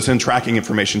to send tracking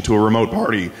information to a remote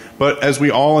party. But as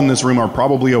we all in this room are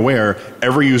probably aware,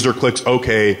 every user clicks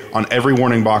OK on every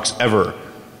warning box ever.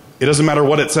 It doesn't matter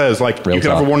what it says. Like, you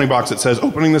can have a warning box that says,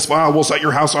 opening this file will set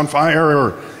your house on fire,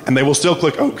 and they will still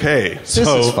click OK. This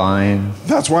is fine.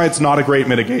 That's why it's not a great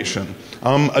mitigation.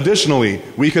 Additionally,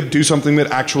 we could do something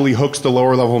that actually hooks the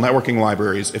lower level networking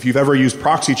libraries. If you've ever used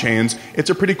proxy chains,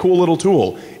 it's a pretty cool little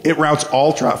tool. It routes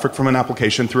all traffic from an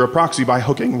application through a proxy by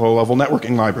hooking low level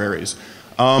networking libraries.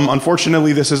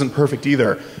 Unfortunately, this isn't perfect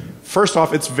either. First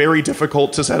off, it's very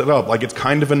difficult to set it up. Like, it's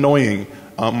kind of annoying.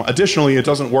 Additionally, it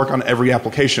doesn't work on every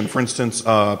application. For instance,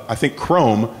 I think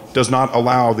Chrome does not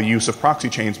allow the use of proxy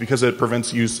chains because it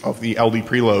prevents use of the LD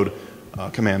preload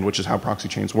command, which is how proxy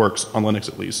chains works, on Linux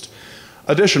at least.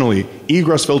 Additionally,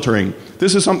 egress filtering.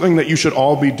 This is something that you should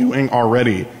all be doing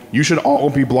already. You should all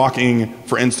be blocking,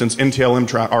 for instance,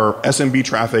 NTLM or SMB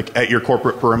traffic at your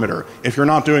corporate perimeter. If you're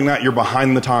not doing that, you're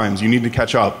behind the times. You need to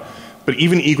catch up. But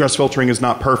even egress filtering is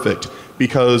not perfect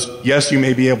because, yes, you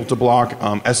may be able to block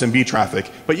SMB traffic,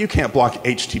 but you can't block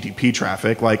HTTP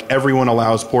traffic. Like, everyone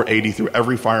allows port 80 through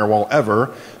every firewall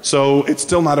ever, so it's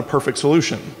still not a perfect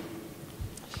solution.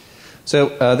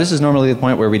 So this is normally the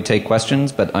point where we'd take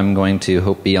questions, but I'm going to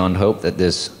hope beyond hope that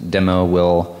this demo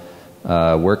will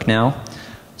work now.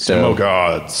 So, demo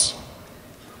gods.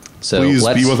 So please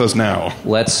be with us now.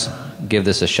 Let's give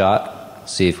this a shot.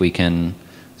 See if we can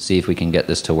get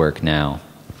this to work now.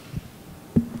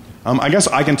 I guess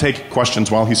I can take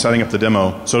questions while he's setting up the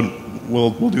demo. So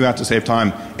we'll do that to save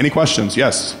time. Any questions?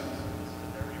 Yes.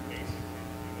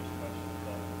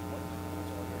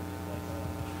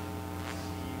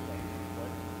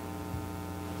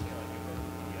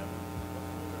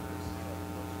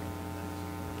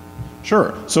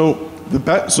 Sure. So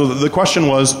the question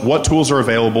was, what tools are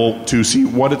available to see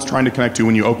what it's trying to connect to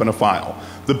when you open a file?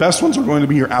 The best ones are going to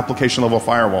be your application level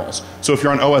firewalls. So if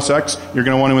you're on OS X, you're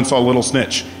going to want to install Little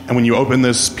Snitch. And when you open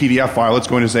this PDF file, it's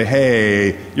going to say,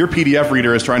 hey, your PDF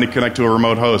reader is trying to connect to a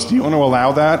remote host. Do you want to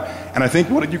allow that? And I think,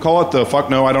 what did you call it? The fuck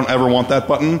no, I don't ever want that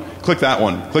button? Click that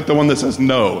one. Click the one that says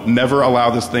no, never allow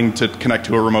this thing to connect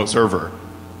to a remote server.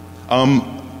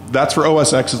 That's for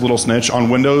OS X is Little Snitch. On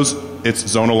Windows, it's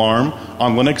Zone Alarm.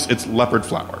 On Linux, it's Leopard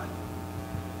Flower.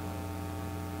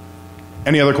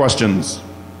 Any other questions?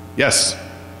 Yes?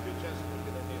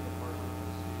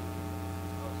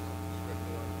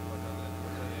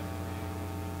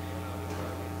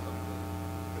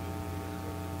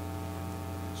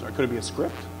 Sorry, could it be a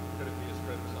script? Could it be a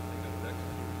script, something that would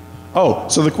execute? Oh,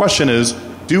 so the question is,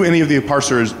 do any of the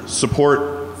parsers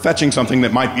support fetching something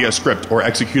that might be a script or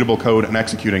executable code and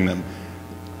executing them?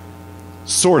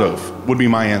 Sort of would be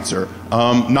my answer.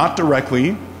 Not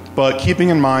directly, but keeping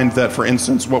in mind that, for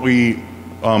instance, what we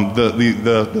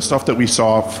the stuff that we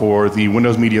saw for the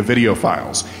Windows Media video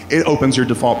files, it opens your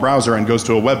default browser and goes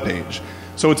to a web page.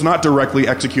 So it's not directly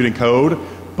executing code,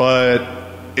 but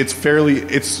it's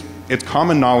it's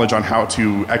common knowledge on how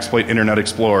to exploit Internet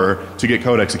Explorer to get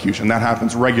code execution. That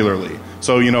happens regularly.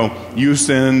 So, you know, you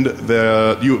send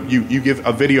you give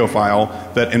a video file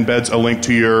that embeds a link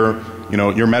to your, you know,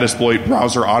 your Metasploit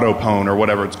browser autopwn or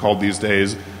whatever it's called these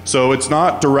days. So it's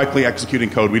not directly executing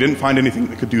code. We didn't find anything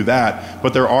that could do that,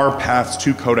 but there are paths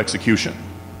to code execution.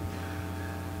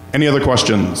 Any other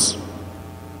questions?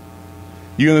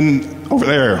 You over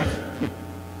there.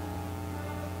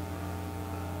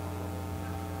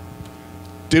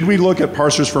 Did we look at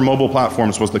parsers for mobile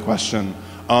platforms was the question.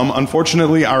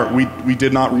 Unfortunately, we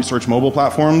did not research mobile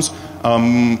platforms.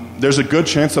 There's a good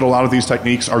chance that a lot of these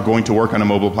techniques are going to work on a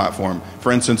mobile platform.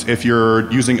 For instance, if you're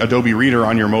using Adobe Reader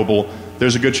on your mobile,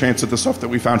 there's a good chance that the stuff that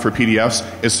we found for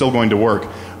PDFs is still going to work.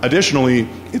 Additionally,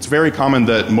 it's very common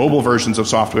that mobile versions of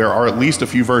software are at least a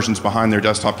few versions behind their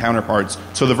desktop counterparts.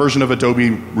 So the version of Adobe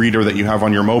Reader that you have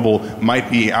on your mobile might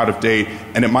be out of date,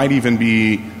 and it might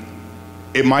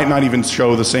not even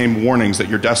show the same warnings that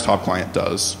your desktop client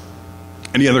does.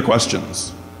 Any other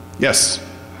questions? Yes?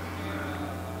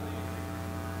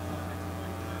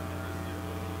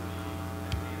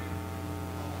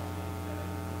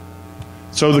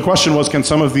 So the question was, can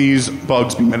some of these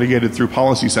bugs be mitigated through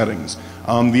policy settings?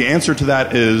 The answer to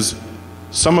that is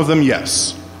some of them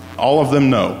yes, all of them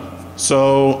no.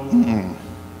 So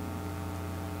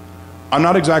I'm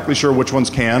not exactly sure which ones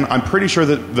can. I'm pretty sure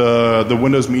that the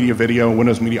Windows Media Video,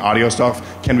 Windows Media Audio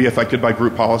stuff can be affected by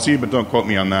group policy, but don't quote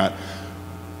me on that.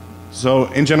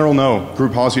 So in general, no.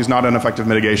 Group policy is not an effective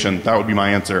mitigation. That would be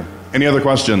my answer. Any other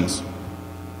questions?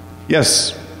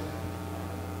 Yes?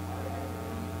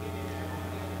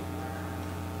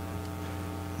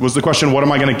 Was the question, what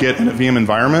am I going to get in a VM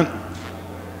environment?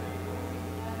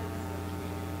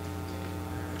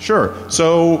 Sure.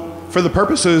 So for the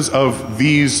purposes of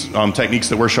these techniques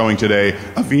that we're showing today,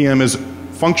 a VM is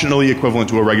functionally equivalent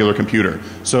to a regular computer.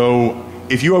 So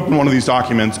if you open one of these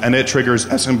documents and it triggers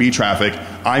SMB traffic,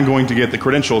 I'm going to get the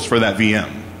credentials for that VM.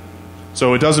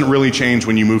 So it doesn't really change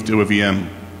when you move to a VM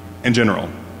in general.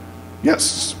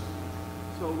 Yes?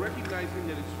 So recognizing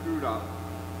that it's screwed up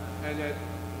and that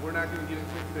we're not going to get it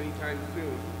fixed anytime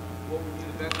soon, what would be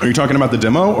the best? Are you talking about the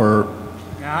demo or?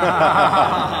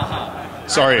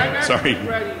 Sorry, I'm sorry.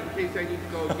 ready in case I need to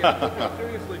go again. But no,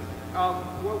 seriously,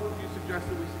 what would you suggest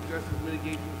that we suggest as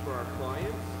mitigations for our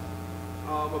clients?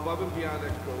 Above and beyond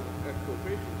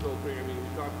exfiltration filtering, I mean,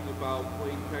 we're talking about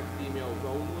plain text emails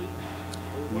only.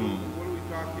 What are we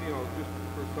talking, you know, just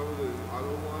for some of the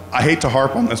auto ones? I hate to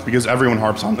harp on this because everyone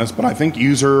harps on this, but I think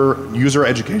user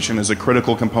education is a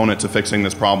critical component to fixing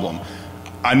this problem.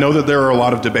 I know that there are a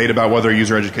lot of debate about whether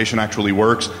user education actually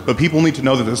works, but people need to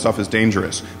know that this stuff is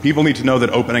dangerous. People need to know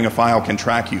that opening a file can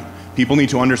track you. People need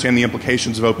to understand the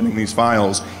implications of opening these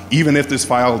files. Even if this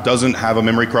file doesn't have a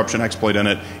memory corruption exploit in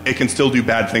it, it can still do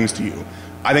bad things to you.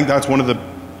 I think that's one of the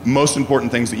most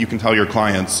important things that you can tell your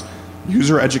clients.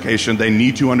 User education, they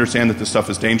need to understand that this stuff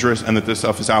is dangerous and that this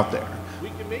stuff is out there. We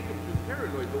can make them too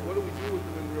paranoid, but what do we do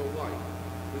with them in real life?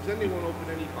 Does anyone open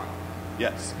any file?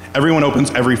 Yes. Everyone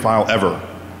opens every file ever.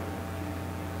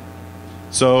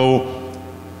 So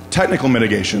technical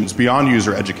mitigations beyond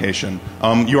user education.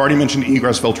 You already mentioned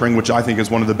egress filtering, which I think is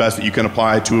one of the best that you can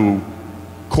apply to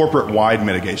corporate-wide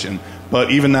mitigation.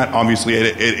 But even that, obviously,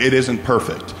 it isn't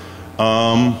perfect.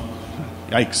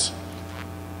 Yikes.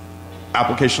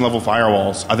 Application-level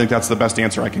firewalls. I think that's the best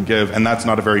answer I can give, and that's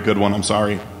not a very good one. I'm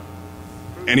sorry.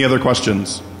 Any other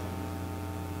questions?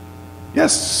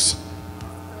 Yes.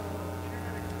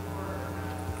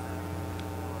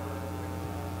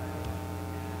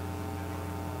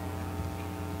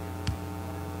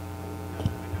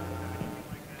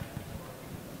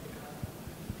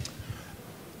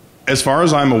 As far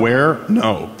as I'm aware,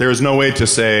 no. There is no way to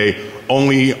say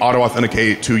only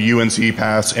auto-authenticate to UNC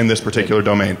pass in this particular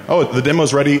domain. Oh, the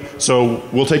demo's ready, so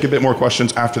we'll take a bit more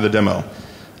questions after the demo. All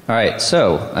right,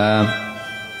 so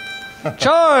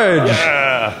charge.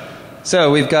 Yeah. So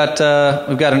we've got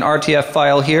an RTF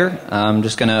file here. I'm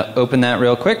just going to open that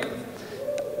real quick,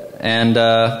 and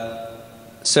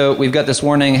so we've got this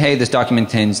warning. Hey, this document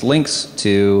contains links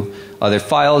to other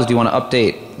files. Do you want to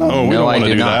update? No, we don't want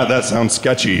to do that. That sounds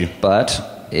sketchy.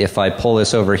 But if I pull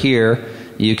this over here,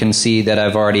 you can see that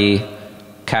I've already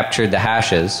captured the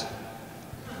hashes.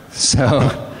 So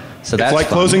that's it's like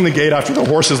fun. Closing the gate after the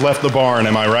horse has left the barn.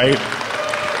 Am I right?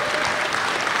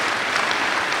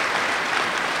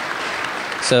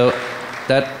 So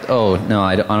that, oh no,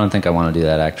 I don't think I want to do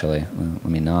that actually. Let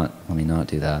me not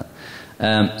do that.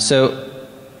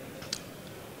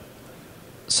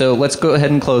 So let's go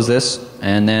ahead and close this,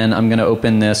 and then I'm going to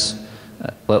open this.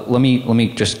 Let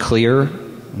me just clear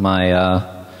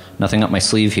my nothing up my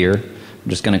sleeve here. I'm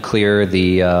just going to clear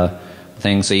the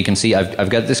thing so you can see I've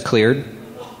got this cleared.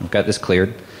 I've got this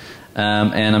cleared.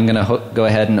 And I'm going to go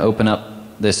ahead and open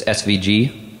up this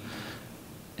SVG.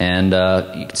 And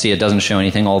you can see it doesn't show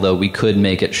anything, although we could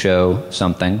make it show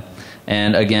something.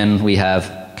 And again, we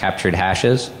have captured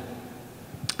hashes.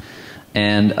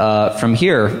 And from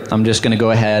here, I'm just going to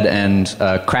go ahead and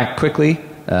crack quickly.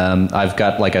 I've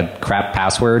got like a crap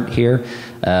password here.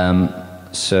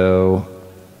 So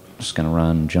I'm just going to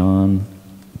run John.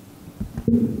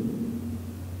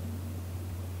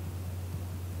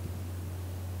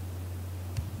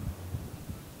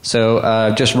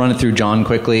 So just run it through John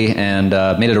quickly and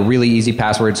made it a really easy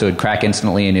password so it would crack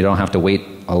instantly and you don't have to wait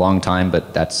a long time,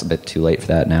 but that's a bit too late for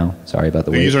that now. Sorry about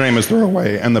the wait. The username is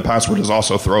throwaway and the password is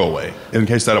also throwaway in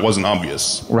case that it wasn't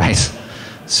obvious. Right.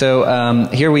 So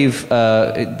here we've,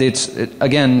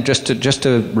 again, just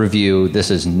to review,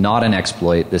 this is not an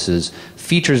exploit. This is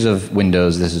features of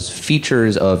Windows. This is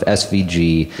features of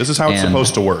SVG. This is how it's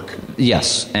supposed to work.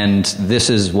 Yes, and this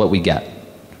is what we get,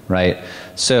 right?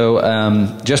 So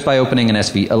just by opening an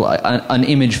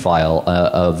image file,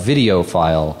 a video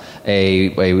file,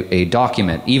 a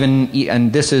document,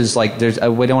 and this is like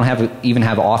we don't even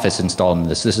have Office installed in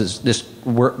this. This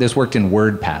worked in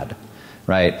WordPad,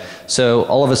 right? So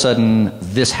all of a sudden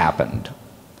this happened,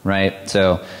 right?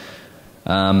 So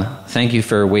thank you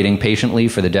for waiting patiently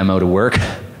for the demo to work.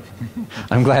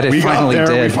 I'm glad it finally did.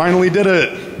 We finally did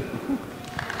it.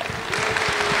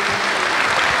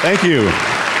 Thank you.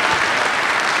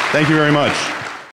 Thank you very much.